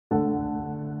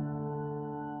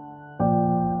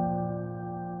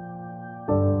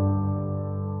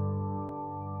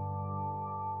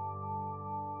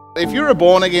if you're a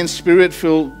born-again,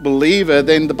 spirit-filled believer,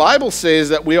 then the Bible says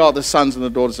that we are the sons and the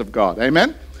daughters of God.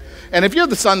 Amen? And if you're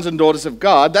the sons and daughters of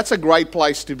God, that's a great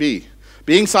place to be.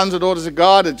 Being sons and daughters of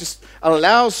God, it just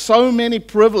allows so many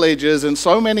privileges and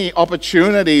so many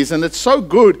opportunities, and it's so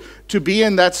good to be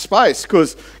in that space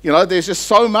because, there's just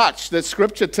so much that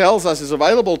Scripture tells us is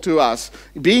available to us.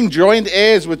 Being joint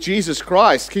heirs with Jesus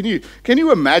Christ, can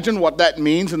you imagine what that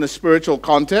means in the spiritual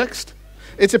context?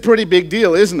 It's a pretty big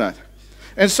deal, isn't it?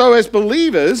 And so as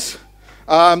believers,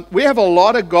 we have a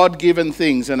lot of God-given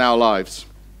things in our lives.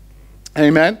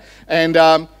 Amen? And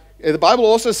the Bible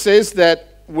also says that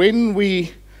when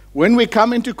we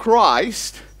come into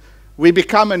Christ, we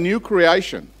become a new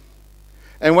creation.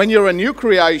 And when you're a new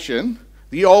creation,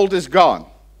 the old is gone.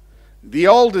 The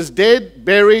old is dead,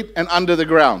 buried, and under the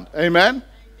ground. Amen?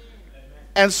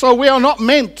 And so we are not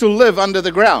meant to live under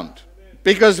the ground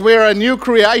because we're a new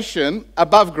creation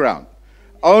above ground.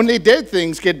 Only dead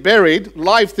things get buried,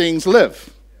 live things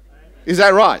live. Is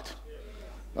that right?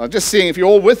 I'm just seeing if you're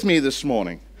all with me this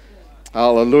morning.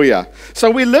 Hallelujah. So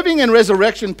we're living in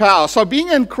resurrection power. So being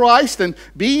in Christ and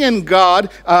being in God,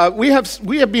 we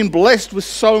have been blessed with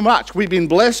so much. We've been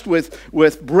blessed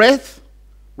with breath.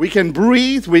 We can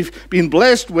breathe. We've been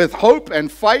blessed with hope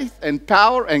and faith and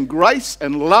power and grace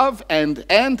and love and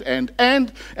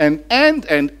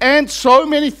so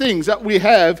many things that we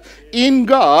have in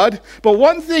God. But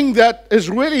one thing that has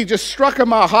really just struck in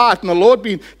my heart, and the Lord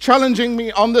been challenging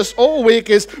me on this all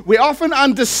week, is we often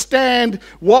understand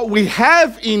what we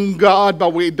have in God,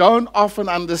 but we don't often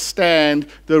understand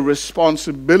the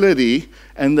responsibility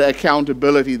and the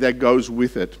accountability that goes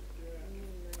with it.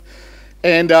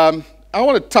 And I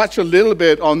want to touch a little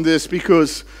bit on this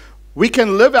because we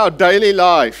can live our daily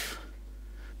life,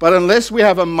 but unless we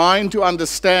have a mind to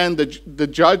understand the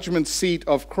judgment seat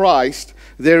of Christ,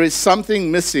 there is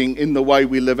something missing in the way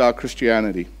we live our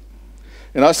Christianity.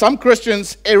 Some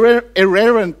Christians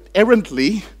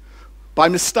errantly, by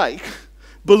mistake,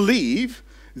 believe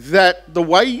that the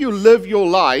way you live your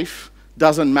life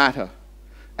doesn't matter,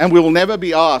 and we will never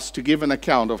be asked to give an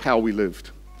account of how we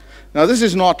lived. Now, this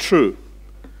is not true.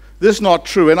 This is not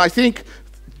true. And I think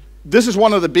this is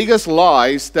one of the biggest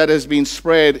lies that has been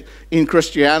spread in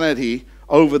Christianity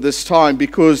over this time,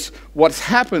 because what's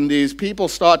happened is people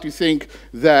start to think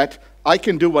that I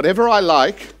can do whatever I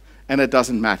like and it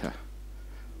doesn't matter.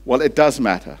 Well, it does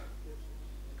matter.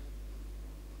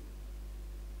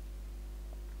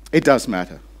 It does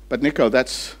matter. But Nico,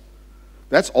 that's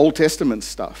Old Testament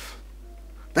stuff.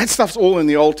 That stuff's all in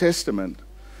the Old Testament.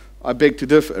 I beg to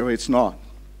differ. It's not.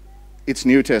 It's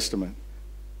New Testament.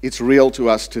 It's real to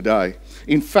us today.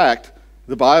 In fact,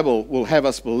 the Bible will have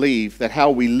us believe that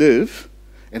how we live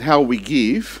and how we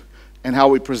give and how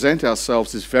we present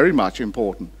ourselves is very much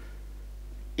important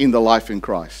in the life in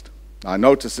Christ. I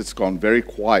notice it's gone very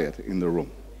quiet in the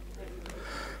room.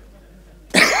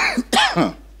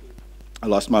 I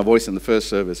lost my voice in the first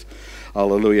service.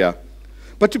 Hallelujah.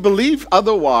 But to believe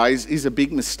otherwise is a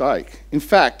big mistake. In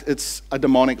fact, it's a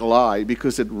demonic lie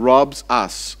because it robs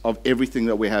us of everything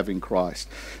that we have in Christ.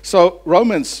 So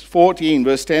Romans 14,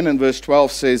 verse 10 and verse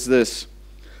 12 says this.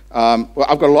 I've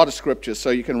got a lot of scriptures,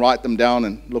 so you can write them down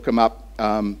and look them up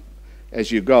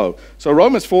as you go. So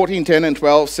Romans 14, 10 and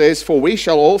 12 says, "For we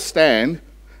shall all stand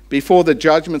before the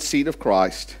judgment seat of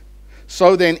Christ.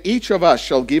 So then each of us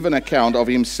shall give an account of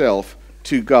himself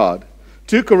to God."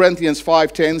 2 Corinthians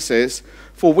 5:10 says,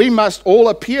 "For we must all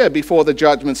appear before the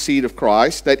judgment seat of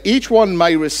Christ, that each one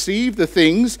may receive the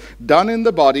things done in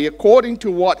the body according to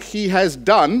what he has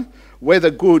done, whether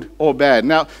good or bad."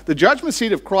 Now, the judgment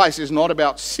seat of Christ is not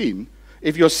about sin.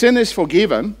 If your sin is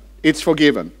forgiven, it's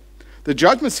forgiven. The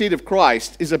judgment seat of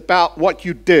Christ is about what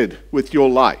you did with your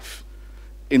life.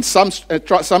 In some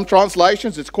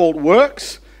translations, it's called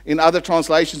works. In other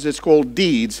translations, it's called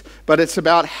deeds. But it's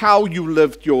about how you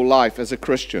lived your life as a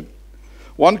Christian.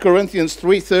 1 Corinthians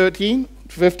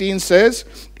 3:15 says,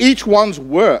 "Each one's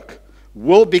work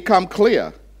will become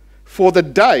clear, for the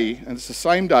day," and it's the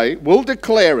same day, "will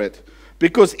declare it,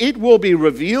 because it will be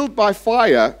revealed by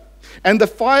fire, and the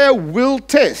fire will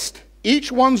test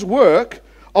each one's work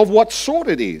of what sort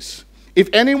it is. If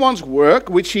anyone's work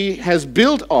which he has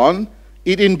built on,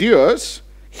 it endures,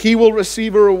 he will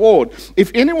receive a reward.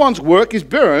 If anyone's work is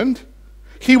burned,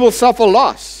 he will suffer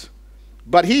loss,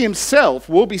 but he himself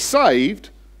will be saved,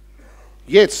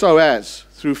 yet so as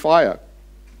through fire."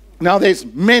 Now, there's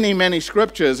many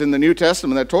scriptures in the New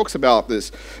Testament that talks about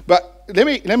this. But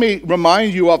let me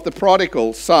remind you of the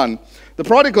prodigal son. The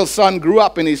prodigal son grew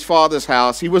up in his father's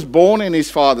house. He was born in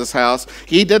his father's house.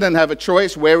 He didn't have a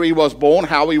choice where he was born,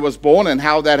 how he was born, and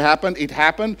how that happened. It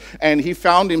happened, and he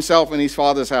found himself in his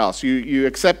father's house. You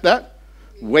accept that?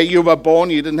 Where you were born,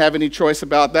 you didn't have any choice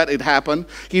about that. It happened.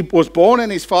 He was born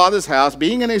in his father's house.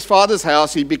 Being in his father's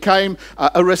house, he became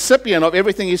a recipient of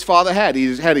everything his father had.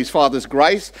 He had his father's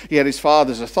grace. He had his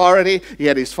father's authority. He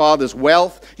had his father's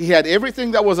wealth. He had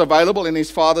everything that was available in his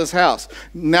father's house.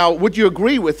 Now, would you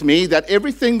agree with me that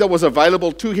everything that was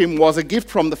available to him was a gift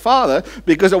from the father,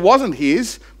 because it wasn't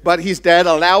his, but his dad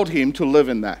allowed him to live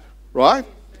in that, right?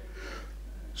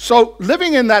 So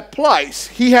living in that place,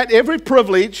 he had every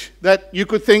privilege that you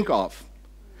could think of.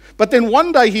 But then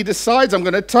one day he decides, I'm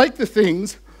going to take the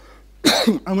things,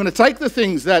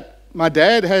 that my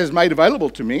dad has made available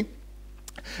to me,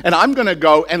 and I'm going to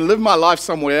go and live my life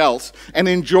somewhere else and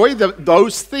enjoy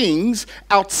those things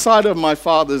outside of my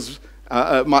father's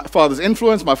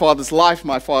influence, my father's life,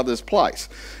 my father's place.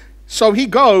 So he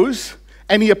goes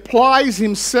and he applies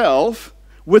himself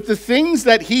with the things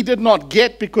that he did not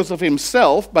get because of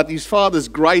himself, but his father's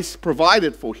grace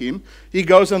provided for him. He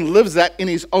goes and lives that in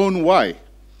his own way.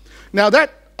 Now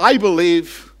that, I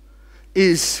believe,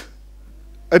 is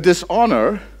a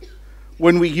dishonor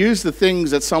when we use the things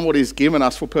that somebody's given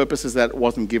us for purposes that it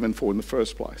wasn't given for in the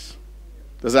first place.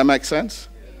 Does that make sense?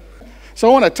 So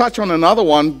I want to touch on another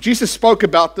one. Jesus spoke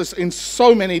about this in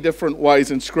so many different ways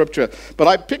in Scripture, but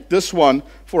I picked this one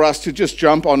for us to just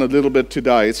jump on a little bit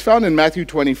today. It's found in Matthew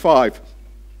 25,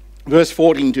 verse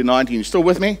 14 to 19. You still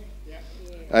with me? Yeah.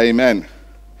 Amen.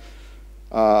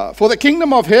 For the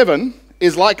kingdom of heaven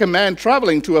is like a man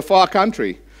traveling to a far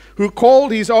country, who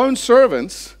called his own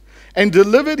servants and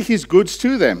delivered his goods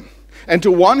to them. And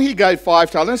to one he gave 5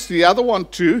 talents, to the other one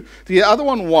 2, to the other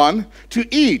one 1,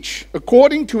 to each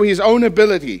according to his own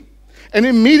ability. And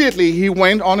immediately he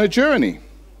went on a journey.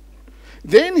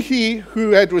 Then he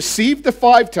who had received the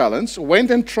 5 talents went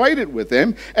and traded with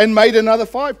them and made another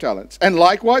 5 talents. And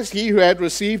likewise he who had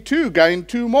received 2 gained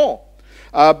 2 more.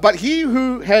 But he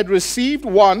who had received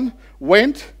 1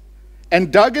 went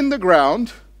and dug in the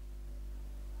ground.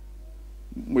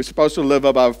 We're supposed to live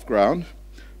above ground.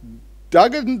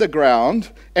 Dug in the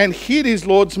ground and hid his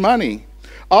Lord's money.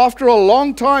 After a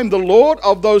long time, the Lord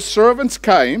of those servants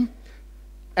came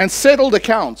and settled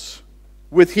accounts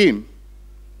with him.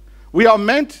 We are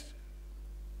meant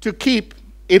to keep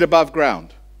it above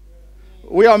ground.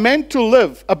 We are meant to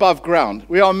live above ground.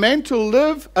 We are meant to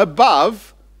live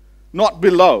above, not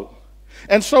below.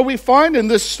 And so we find in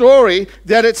this story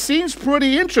that it seems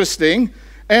pretty interesting.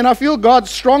 And I feel God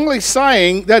strongly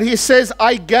saying that he says,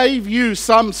 I gave you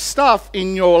some stuff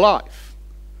in your life.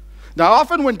 Now,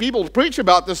 often when people preach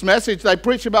about this message, they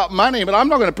preach about money, but I'm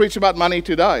not going to preach about money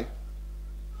today.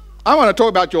 I want to talk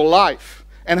about your life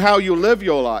and how you live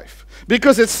your life.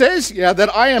 Because it says here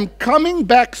that I am coming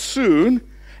back soon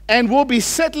and will be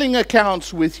settling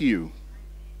accounts with you.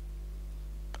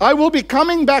 I will be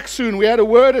coming back soon. We had a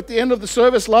word at the end of the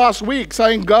service last week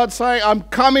saying, God saying, I'm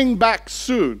coming back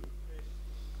soon.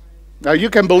 Now,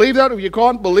 you can believe that or you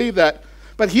can't believe that.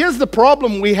 But here's the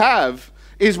problem we have,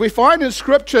 is we find in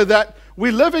Scripture that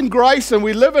we live in grace and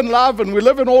we live in love and we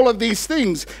live in all of these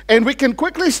things. And we can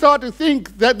quickly start to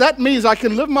think that that means I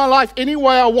can live my life any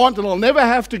way I want and I'll never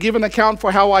have to give an account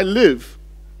for how I live.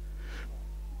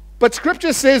 But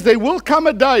Scripture says there will come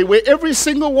a day where every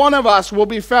single one of us will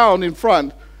be found in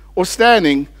front or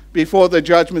standing before the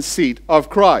judgment seat of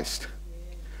Christ.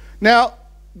 Now,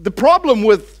 the problem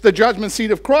with the judgment seat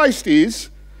of Christ is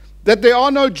that there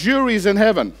are no juries in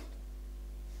heaven.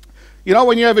 You know,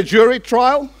 when you have a jury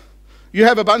trial, you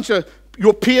have a bunch of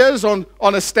your peers on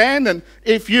a stand, and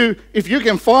if you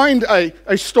can find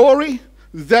a story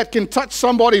that can touch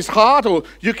somebody's heart, or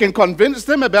you can convince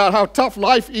them about how tough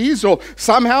life is, or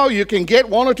somehow you can get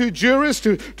 1 or 2 jurors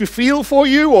to feel for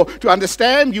you, or to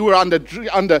understand you were under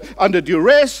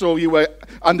duress, or you were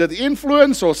under the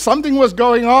influence, or something was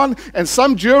going on, and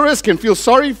some jurors can feel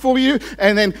sorry for you,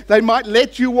 and then they might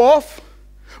let you off.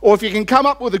 Or if you can come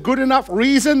up with a good enough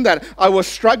reason that I was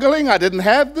struggling, I didn't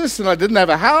have this, and I didn't have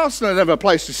a house, and I didn't have a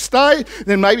place to stay,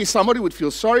 then maybe somebody would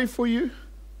feel sorry for you.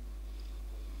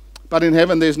 But in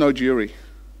heaven, there's no jury.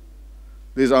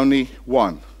 There's only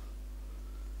one.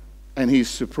 And he's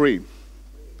supreme.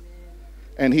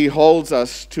 And he holds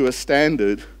us to a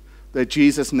standard that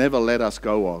Jesus never let us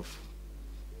go of.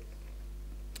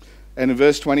 And in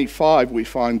verse 25, we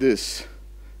find this.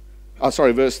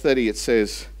 Verse 30, it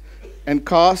says, and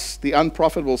cast the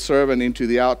unprofitable servant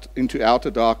into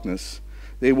outer darkness.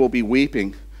 There will be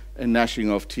weeping and gnashing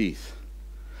of teeth.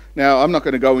 Now, I'm not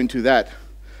going to go into that.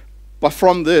 But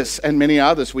from this and many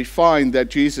others, we find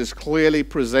that Jesus clearly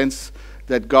presents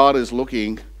that God is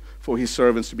looking for his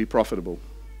servants to be profitable.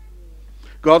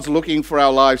 God's looking for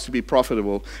our lives to be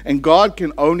profitable. And God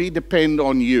can only depend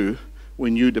on you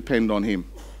when you depend on him.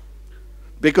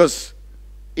 Because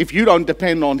if you don't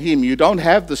depend on him, you don't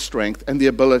have the strength and the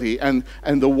ability and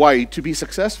the way to be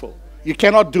successful. You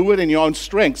cannot do it in your own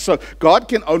strength. So God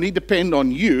can only depend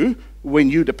on you when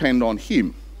you depend on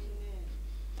him.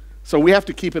 So we have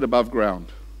to keep it above ground.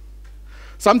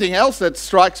 Something else that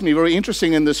strikes me very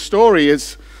interesting in this story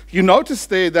is, you notice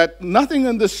there that nothing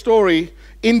in this story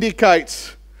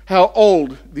indicates how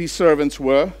old these servants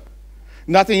were.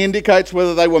 Nothing indicates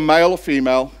whether they were male or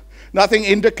female. Nothing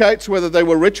indicates whether they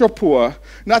were rich or poor.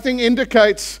 Nothing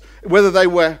indicates whether they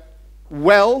were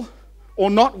well or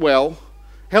not well,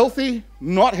 healthy,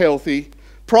 not healthy,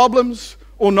 problems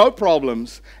or no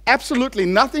problems. Absolutely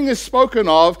nothing is spoken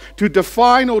of to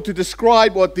define or to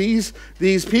describe what these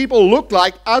people looked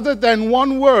like, other than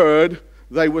one word: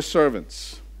 they were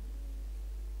servants.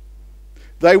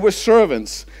 They were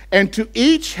servants, and to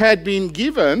each had been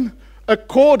given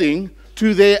according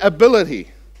to their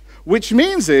ability. Which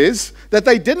means is that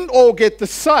they didn't all get the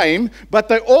same, but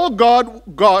they all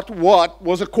got what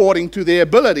was according to their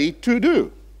ability to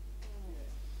do.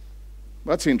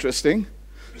 That's interesting.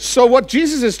 So what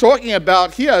Jesus is talking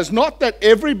about here is not that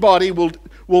everybody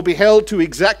will be held to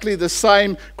exactly the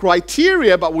same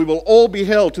criteria, but we will all be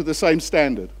held to the same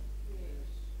standard.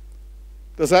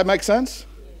 Does that make sense?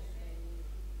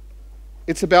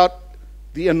 It's about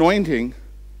the anointing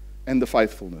and the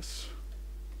faithfulness.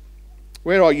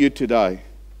 Where are you today?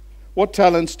 What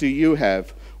talents do you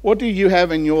have? What do you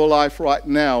have in your life right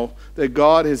now that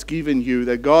God has given you,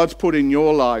 that God's put in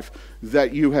your life,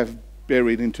 that you have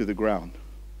buried into the ground?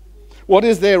 What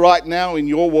is there right now in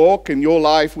your walk and your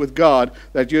life with God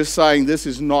that you're saying this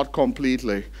is not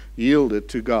completely yielded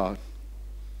to God?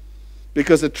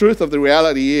 Because the truth of the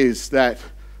reality is that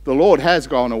the Lord has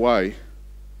gone away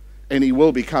and he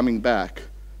will be coming back.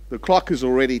 The clock is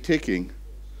already ticking.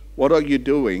 What are you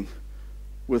doing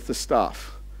with the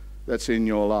stuff that's in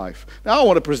your life? Now I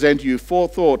want to present you 4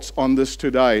 thoughts on this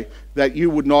today that you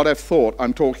would not have thought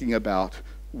I'm talking about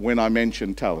when I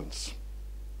mentioned talents.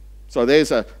 So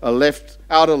there's a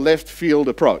outer left field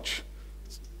approach.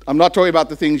 I'm not talking about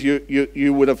the things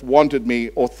you would have wanted me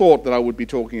or thought that I would be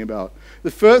talking about.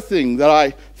 The first thing that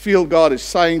I feel God is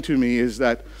saying to me is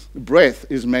that breath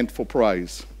is meant for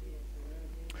praise.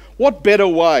 What better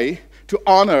way to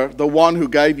honor the one who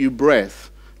gave you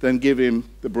breath than give him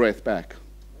the breath back?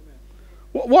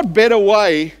 What better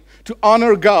way to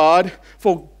honor God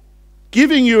for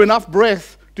giving you enough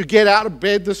breath to get out of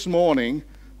bed this morning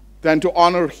than to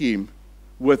honor him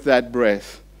with that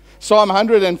breath? Psalm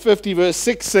 150 verse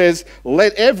 6 says,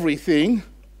 let everything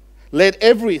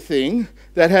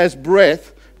that has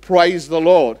breath praise the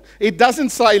Lord. It doesn't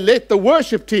say let the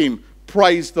worship team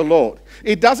praise the Lord.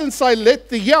 It doesn't say let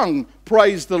the young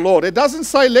praise the Lord. It doesn't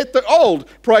say let the old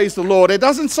praise the Lord. It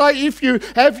doesn't say if you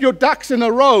have your ducks in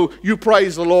a row, you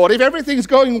praise the Lord. If everything's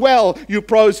going well, you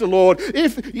praise the Lord.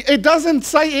 It doesn't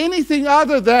say anything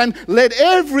other than let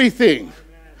everything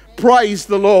praise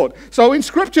the Lord. So in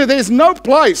Scripture, there's no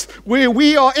place where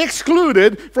we are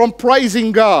excluded from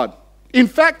praising God. In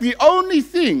fact, the only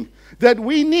thing that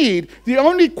we need, the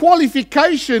only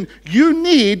qualification you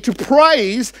need to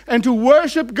praise and to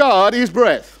worship God is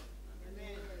breath.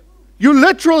 You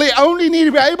literally only need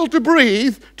to be able to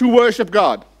breathe to worship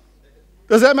God.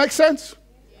 Does that make sense?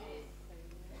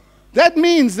 That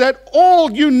means that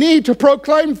all you need to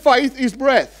proclaim faith is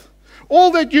breath. All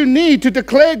that you need to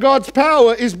declare God's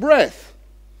power is breath.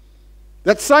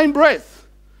 That same breath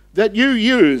that you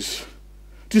use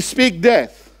to speak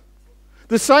death.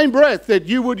 The same breath that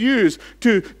you would use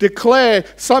to declare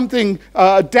something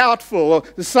doubtful, or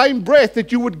the same breath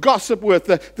that you would gossip with,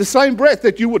 the same breath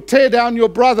that you would tear down your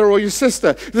brother or your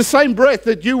sister, the same breath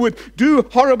that you would do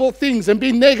horrible things and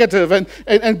be negative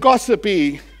and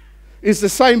gossipy, is the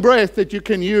same breath that you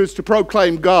can use to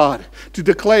proclaim God, to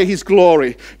declare his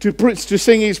glory, to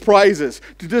sing his praises,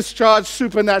 to discharge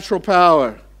supernatural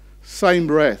power. Same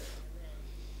breath.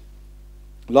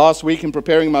 Last week in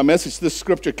preparing my message, this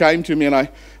scripture came to me, and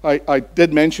I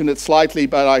did mention it slightly,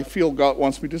 but I feel God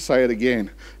wants me to say it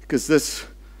again, because this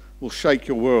will shake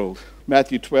your world.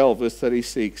 Matthew 12, verse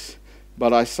 36,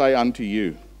 but I say unto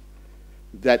you,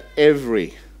 that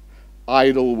every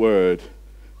idle word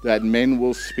that men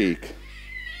will speak,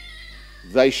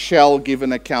 they shall give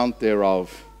an account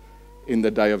thereof in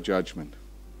the day of judgment.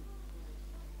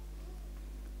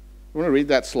 You want to read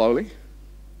that slowly?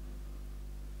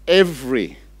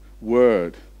 Every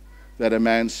word that a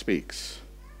man speaks,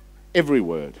 every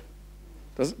word.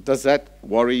 Does that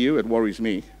worry you? It worries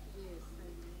me.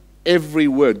 every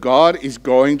word. God is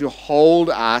going to hold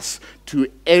us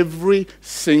to every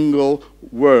single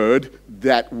word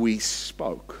that we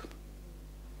spoke.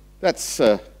 That's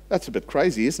a bit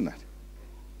crazy, isn't it?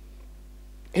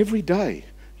 Every day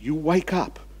you wake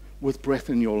up with breath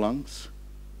in your lungs.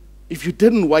 If you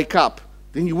didn't wake up,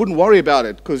 then you wouldn't worry about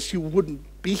it because you wouldn't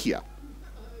be here.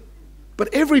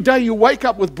 But every day you wake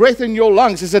up with breath in your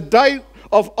lungs is a day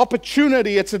of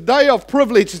opportunity. It's a day of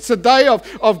privilege. It's a day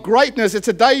of greatness. It's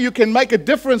a day you can make a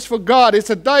difference for God. It's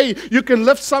a day you can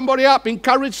lift somebody up,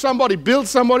 encourage somebody, build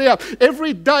somebody up.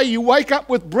 Every day you wake up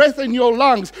with breath in your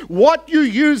lungs. What you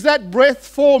use that breath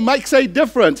for makes a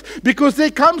difference, because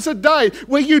there comes a day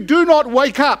where you do not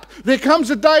wake up. There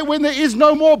comes a day when there is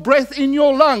no more breath in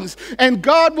your lungs, and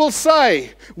God will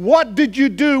say, what did you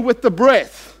do with the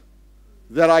breath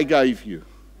that I gave you?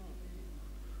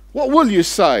 What will you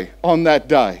say on that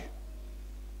day?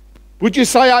 Would you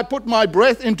say, I put my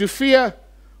breath into fear,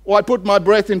 or I put my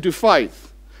breath into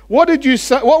faith? What did you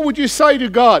say? What would you say to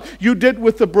God you did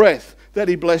with the breath that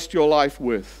He blessed your life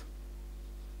with?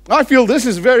 I feel this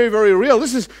is very, very real.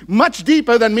 This is much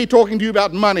deeper than me talking to you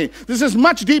about money. This is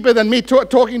much deeper than me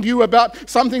talking to you about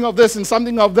something of this and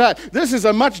something of that. This is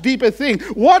a much deeper thing.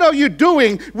 What are you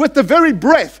doing with the very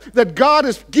breath that God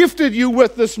has gifted you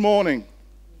with this morning?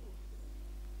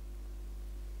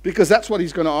 Because that's what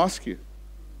He's going to ask you.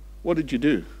 What did you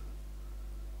do?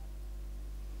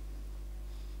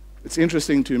 It's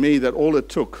interesting to me that all it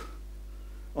took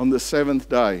on the seventh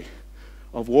day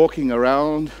of walking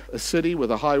around a city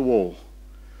with a high wall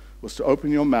was to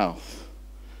open your mouth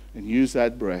and use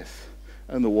that breath,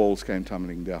 and the walls came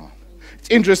tumbling down. It's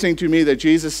interesting to me that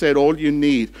Jesus said all you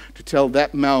need to tell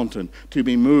that mountain to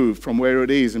be moved from where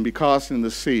it is and be cast in the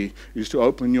sea is to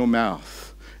open your mouth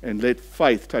and let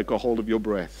faith take a hold of your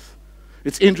breath.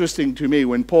 It's interesting to me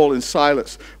when Paul and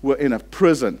Silas were in a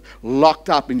prison,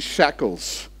 locked up in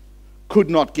shackles, could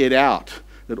not get out,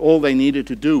 that all they needed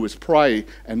to do was pray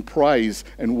and praise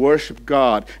and worship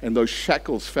God, and those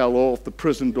shackles fell off, the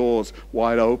prison doors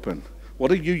wide open.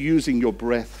 What are you using your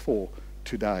breath for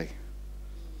today?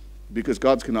 Because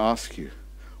God's going to ask you,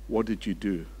 what did you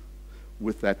do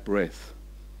with that breath?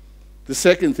 The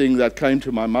second thing that came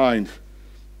to my mind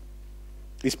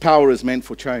is power is meant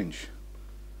for change.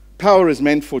 Power is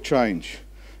meant for change.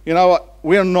 You know what?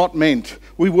 We're not meant,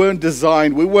 we weren't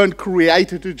designed, we weren't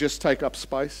created to just take up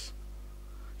space.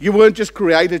 You weren't just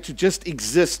created to just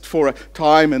exist for a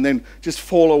time and then just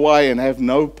fall away and have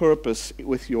no purpose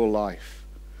with your life.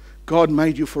 God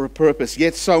made you for a purpose,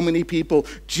 yet so many people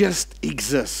just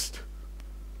exist.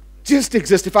 Just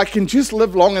exist. If I can just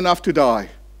live long enough to die.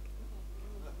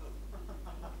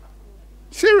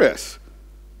 Serious.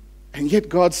 And yet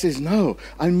God says, no,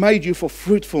 I made you for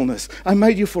fruitfulness. I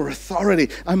made you for authority.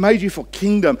 I made you for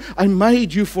kingdom. I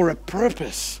made you for a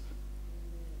purpose.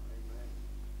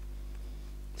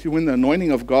 See, when the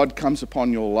anointing of God comes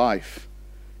upon your life,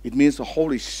 it means the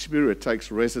Holy Spirit takes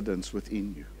residence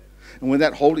within you. And when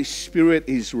that Holy Spirit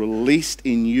is released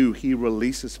in you, He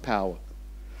releases power.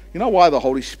 You know why the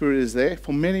Holy Spirit is there?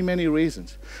 For many, many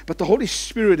reasons. But the Holy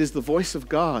Spirit is the voice of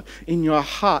God in your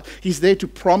heart. He's there to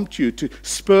prompt you, to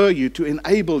spur you, to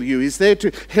enable you. He's there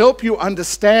to help you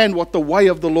understand what the way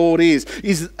of the Lord is.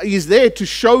 He's there to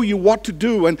show you what to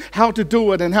do and how to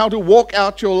do it and how to walk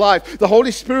out your life. The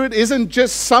Holy Spirit isn't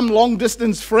just some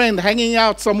long-distance friend hanging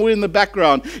out somewhere in the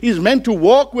background. He's meant to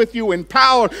walk with you in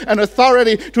power and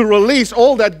authority to release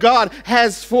all that God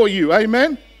has for you.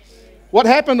 Amen? What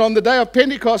happened on the day of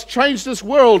Pentecost changed this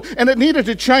world, and it needed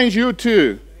to change you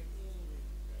too.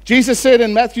 Jesus said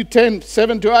in Matthew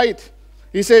 10:7-8,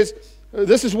 He says,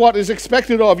 this is what is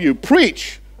expected of you.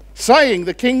 Preach, saying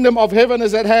the kingdom of heaven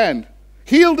is at hand.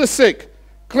 Heal the sick,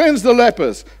 cleanse the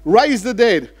lepers, raise the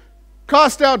dead,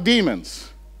 cast out demons.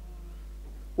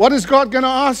 What is God going to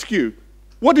ask you?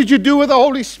 What did you do with the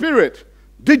Holy Spirit?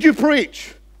 Did you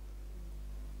preach?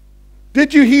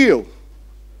 Did you heal?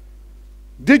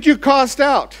 Did you cast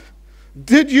out?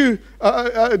 Did you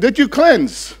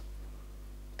cleanse?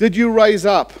 Did you raise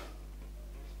up?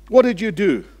 What did you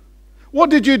do? What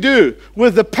did you do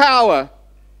with the power?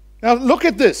 Now look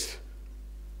at this.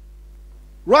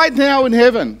 Right now in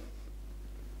heaven,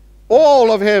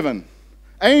 all of heaven,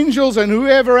 angels and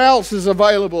whoever else is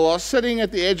available are sitting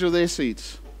at the edge of their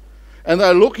seats. And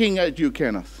they're looking at you,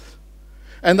 Kenneth.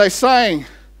 And they're saying,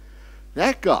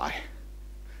 that guy,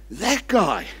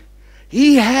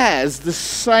 he has the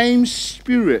same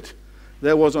spirit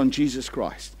that was on Jesus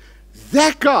Christ.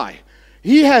 That guy,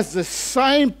 he has the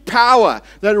same power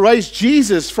that raised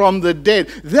Jesus from the dead.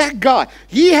 That guy,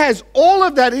 he has all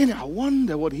of that in him. I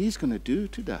wonder what he's going to do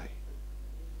today.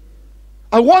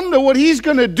 I wonder what He's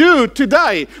going to do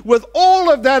today with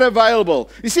all of that available.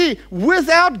 You see,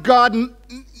 without God,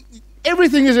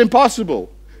 everything is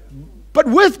impossible. But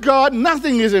with God,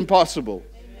 nothing is impossible.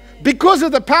 Because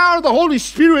of the power of the Holy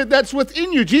Spirit that's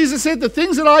within you. Jesus said, the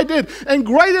things that I did, and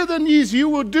greater than these you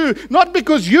will do. Not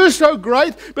because you're so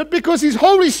great, but because His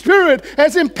Holy Spirit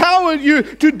has empowered you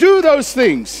to do those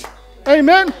things.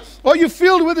 Amen? Are you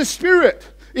filled with the Spirit?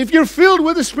 If you're filled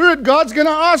with the Spirit, God's going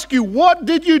to ask you, what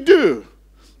did you do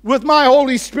with my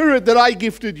Holy Spirit that I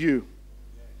gifted you?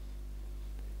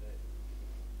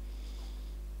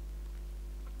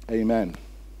 Amen.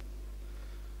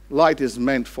 Light is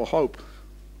meant for hope.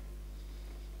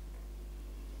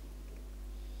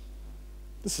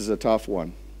 This is a tough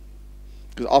one.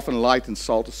 Because often light and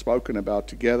salt are spoken about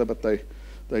together, but they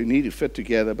need to fit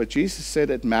together. But Jesus said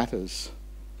it matters.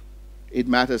 It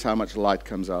matters how much light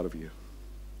comes out of you.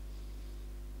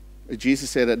 Jesus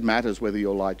said it matters whether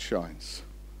your light shines.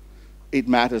 It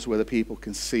matters whether people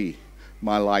can see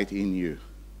my light in you.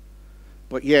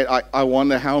 But yet, I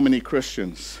wonder how many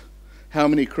Christians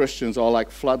are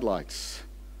like floodlights,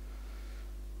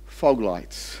 fog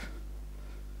lights,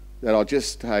 that are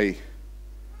just a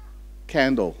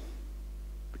candle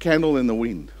in the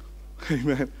wind.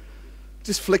 Amen.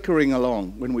 Just flickering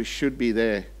along when we should be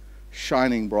there,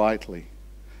 shining brightly.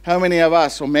 How many of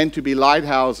us are meant to be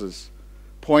lighthouses,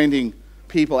 pointing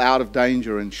people out of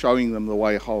danger and showing them the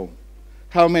way home?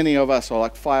 How many of us are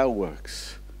like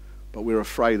fireworks, but we're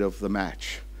afraid of the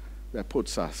match that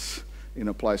puts us in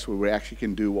a place where we actually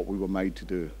can do what we were made to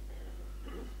do?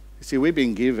 You see, we've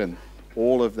been given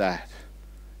all of that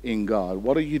in God.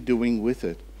 What are you doing with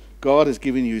it? God has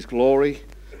given you His glory,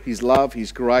 His love,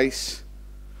 His grace.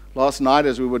 Last night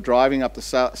as we were driving up the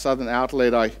southern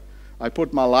outlet, I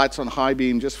put my lights on high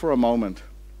beam just for a moment.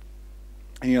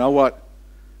 And you know what?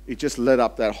 It just lit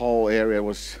up that whole area.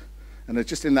 And it's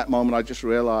just in that moment I just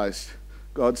realized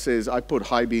God says, I put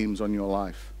high beams on your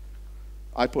life.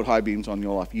 I put high beams on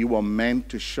your life. You are meant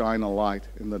to shine a light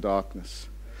in the darkness.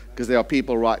 Because there are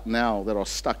people right now that are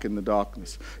stuck in the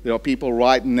darkness. There are people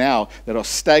right now that are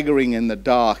staggering in the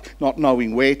dark, not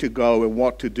knowing where to go and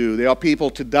what to do. There are people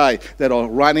today that are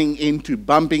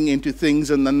bumping into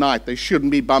things in the night they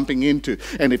shouldn't be bumping into.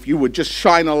 And if you would just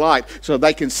shine a light so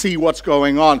they can see what's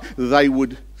going on, they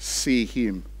would see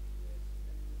Him.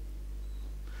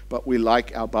 But we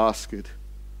like our basket.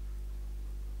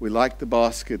 We like the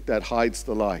basket that hides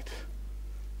the light.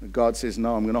 And God says,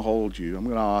 no, I'm going to hold you. I'm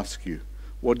going to ask you,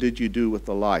 what did you do with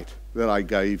the light that I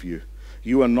gave you?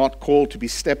 You are not called to be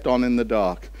stepped on in the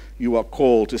dark. You are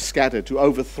called to scatter, to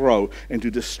overthrow, and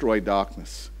to destroy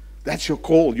darkness. That's your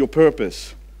call, your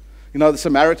purpose. You know, the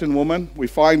Samaritan woman we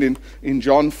find in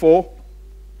John 4,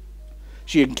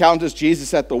 she encounters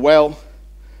Jesus at the well.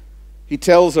 He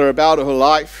tells her about her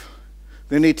life.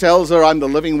 Then He tells her, I'm the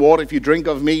living water. If you drink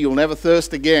of me, you'll never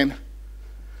thirst again.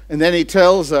 And then He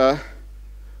tells her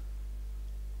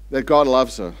that God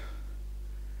loves her.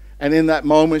 And in that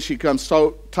moment, she becomes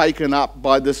so taken up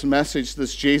by this message,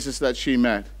 this Jesus that she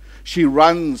met. She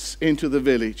runs into the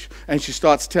village and she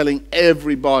starts telling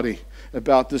everybody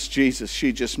about this Jesus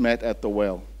she just met at the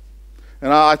well.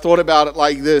 And I thought about it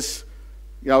like this.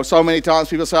 You know, so many times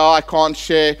people say, oh, I can't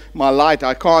share my light.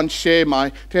 I can't share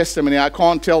my testimony. I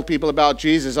can't tell people about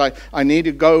Jesus. I need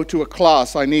to go to a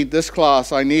class. I need this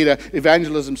class. I need an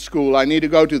evangelism school. I need to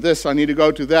go to this. I need to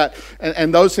go to that.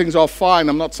 And those things are fine.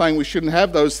 I'm not saying we shouldn't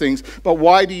have those things. But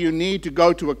why do you need to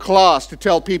go to a class to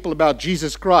tell people about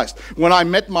Jesus Christ? When I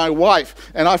met my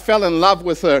wife and I fell in love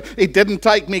with her, it didn't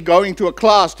take me going to a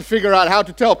class to figure out how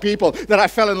to tell people that I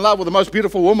fell in love with the most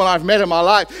beautiful woman I've met in my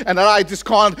life and that I just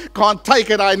can't take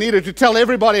it. I needed to tell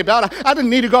everybody about it. I didn't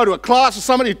need to go to a class or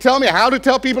somebody to tell me how to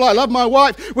tell people I love my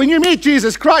wife. When you meet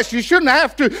Jesus Christ, you shouldn't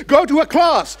have to go to a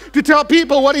class to tell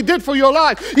people what He did for your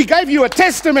life. He gave you a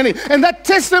testimony, and that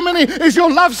testimony is your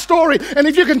love story. And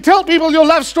if you can tell people your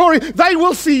love story, they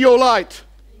will see your light.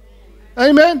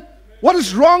 Amen? What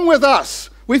is wrong with us?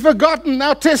 We've forgotten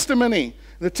our testimony.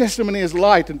 The testimony is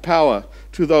light and power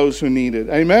to those who need it.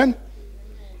 Amen?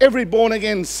 Every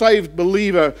born-again, saved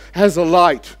believer has a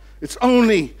light. It's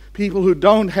only people who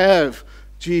don't have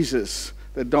Jesus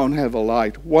that don't have a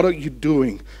light. What are you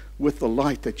doing with the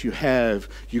light that you have?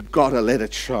 You've got to let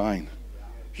it shine.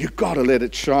 You've got to let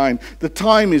it shine. The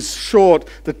time is short.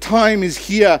 The time is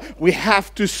here. We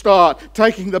have to start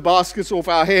taking the baskets off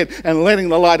our head and letting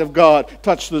the light of God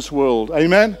touch this world.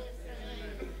 Amen?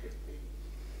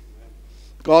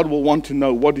 God will want to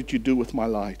know, what did you do with my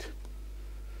light?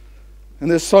 And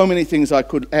there's so many things I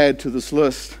could add to this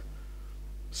list.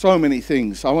 So many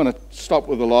things. I want to stop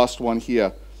with the last one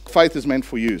here. Faith is meant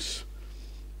for use.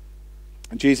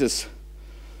 And Jesus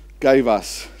gave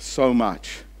us so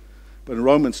much. But in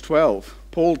Romans 12,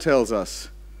 Paul tells us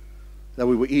that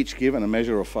we were each given a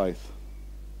measure of faith.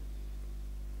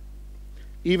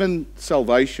 Even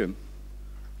salvation,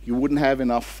 you wouldn't have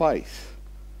enough faith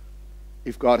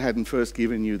if God hadn't first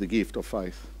given you the gift of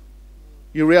faith.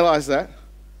 You realize that?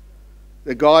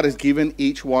 That God has given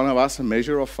each one of us a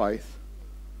measure of faith.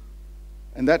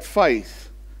 And that faith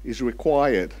is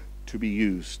required to be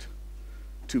used,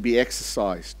 to be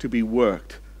exercised, to be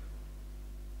worked,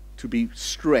 to be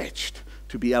stretched,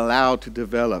 to be allowed to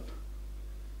develop.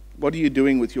 What are you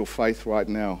doing with your faith right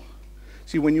now?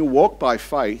 See, when you walk by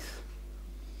faith,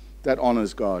 that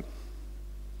honors God.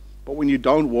 But when you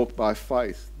don't walk by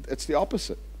faith, it's the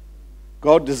opposite.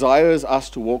 God desires us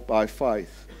to walk by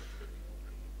faith.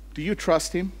 Do you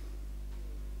trust Him?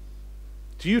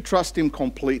 Do you trust Him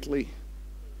completely?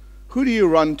 Who do you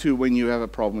run to when you have a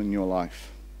problem in your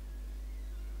life?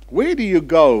 Where do you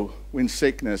go when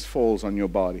sickness falls on your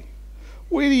body?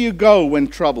 Where do you go when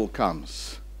trouble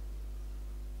comes?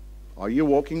 Are you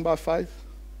walking by faith?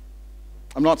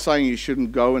 I'm not saying you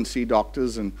shouldn't go and see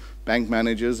doctors and bank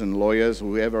managers and lawyers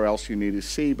or whoever else you need to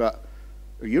see, but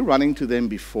are you running to them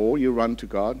before you run to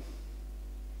God?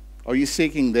 Are you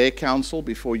seeking their counsel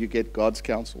before you get God's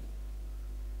counsel?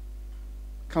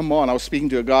 Come on, I was speaking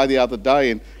to a guy the other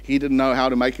day and he didn't know how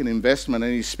to make an investment,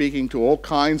 and he's speaking to all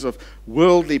kinds of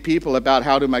worldly people about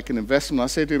how to make an investment. I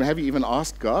said to him, have you even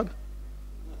asked God?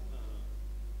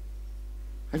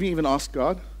 Have you even asked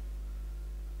God?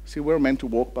 See, we're meant to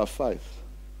walk by faith.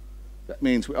 That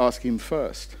means we ask Him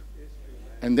first.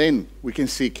 And then we can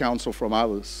seek counsel from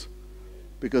others,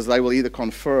 because they will either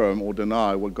confirm or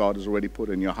deny what God has already put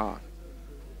in your heart.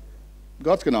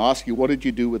 God's going to ask you, what did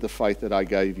you do with the faith that I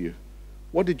gave you?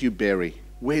 What did you bury?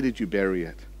 Where did you bury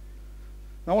it?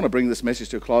 I want to bring this message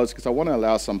to a close because I want to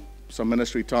allow some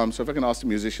ministry time. So if I can ask the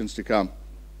musicians to come.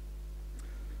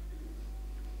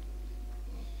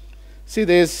 See,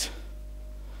 this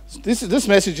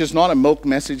message is not a milk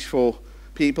message for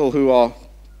people who are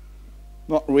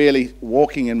not really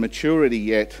walking in maturity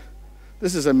yet.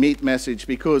 This is a meat message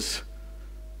because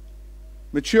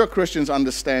mature Christians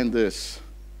understand this.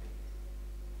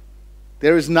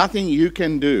 There is nothing you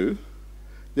can do.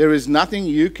 There is nothing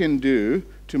you can do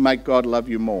to make God love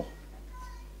you more.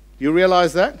 You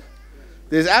realize that?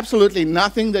 There's absolutely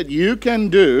nothing that you can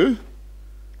do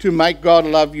to make God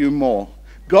love you more.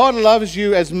 God loves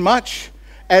you as much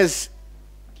as,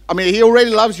 He already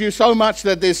loves you so much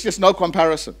that there's just no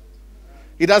comparison.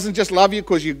 He doesn't just love you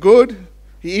because you're good.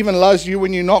 He even loves you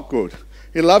when you're not good.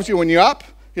 He loves you when you're up.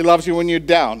 He loves you when you're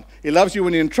down. He loves you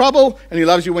when you're in trouble, and He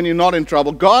loves you when you're not in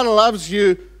trouble. God loves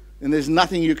you, and there's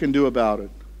nothing you can do about it.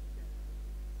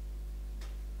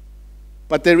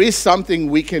 But there is something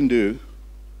we can do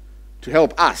to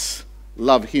help us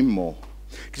love Him more.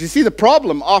 Because you see, the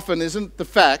problem often isn't the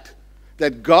fact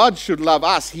that God should love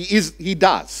us. He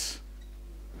does.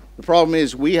 The problem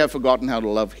is we have forgotten how to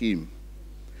love Him.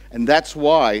 And that's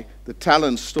why the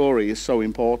talent story is so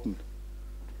important.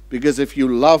 Because if you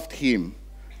loved Him,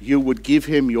 you would give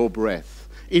Him your breath.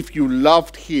 If you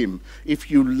loved Him,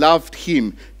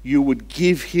 you would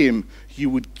give Him, you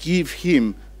would give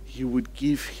Him, you would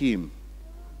give Him.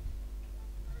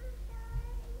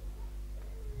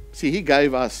 See, He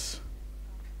gave us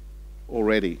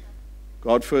already.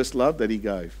 God first loved, that He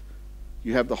gave.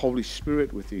 You have the Holy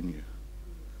Spirit within you.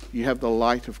 You have the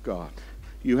light of God.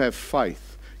 You have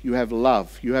faith. You have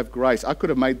love. You have grace. I could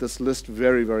have made this list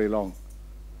very, very long.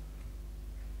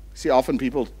 See, often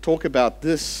people talk about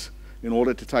this in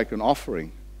order to take an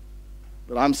offering.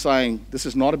 But I'm saying this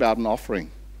is not about an offering.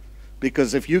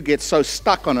 Because if you get so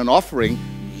stuck on an offering,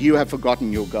 you have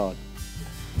forgotten your God.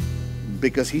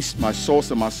 Because He's my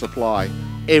source and my supply.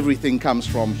 Everything comes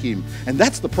from Him. And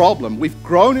that's the problem. We've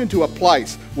grown into a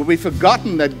place where we've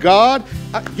forgotten that God...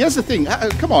 here's the thing.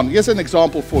 Come on, here's an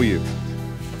example for you.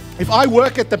 If I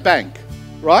work at the bank,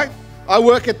 right? I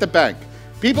work at the bank.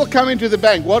 People come into the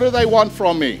bank. What do they want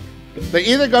from me? They're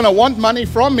either going to want money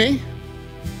from me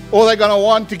or they're going to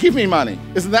want to give me money.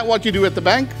 Isn't that what you do at the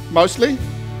bank, mostly?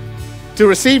 To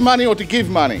receive money or to give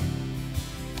money.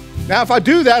 Now, if I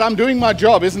do that, I'm doing my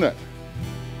job, isn't it?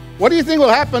 What do you think will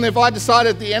happen if I decide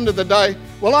at the end of the day,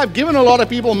 well, I've given a lot of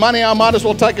people money, I might as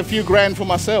well take a few grand for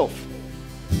myself?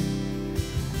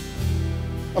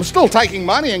 I'm still taking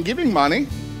money and giving money.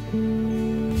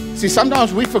 See,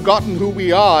 sometimes we've forgotten who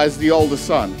we are as the older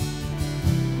son.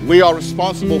 We are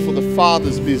responsible for the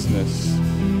Father's business.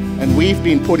 And we've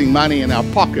been putting money in our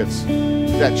pockets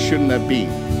that shouldn't have been.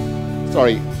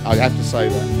 Sorry, I have to say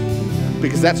that.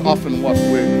 because that's often what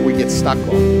we get stuck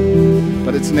on.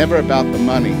 But it's never about the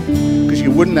money, because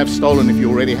you wouldn't have stolen if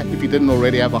you didn't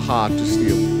already have a heart to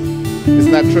steal.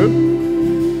 Isn't that true?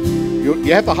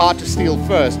 You have the heart to steal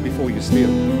first before you steal.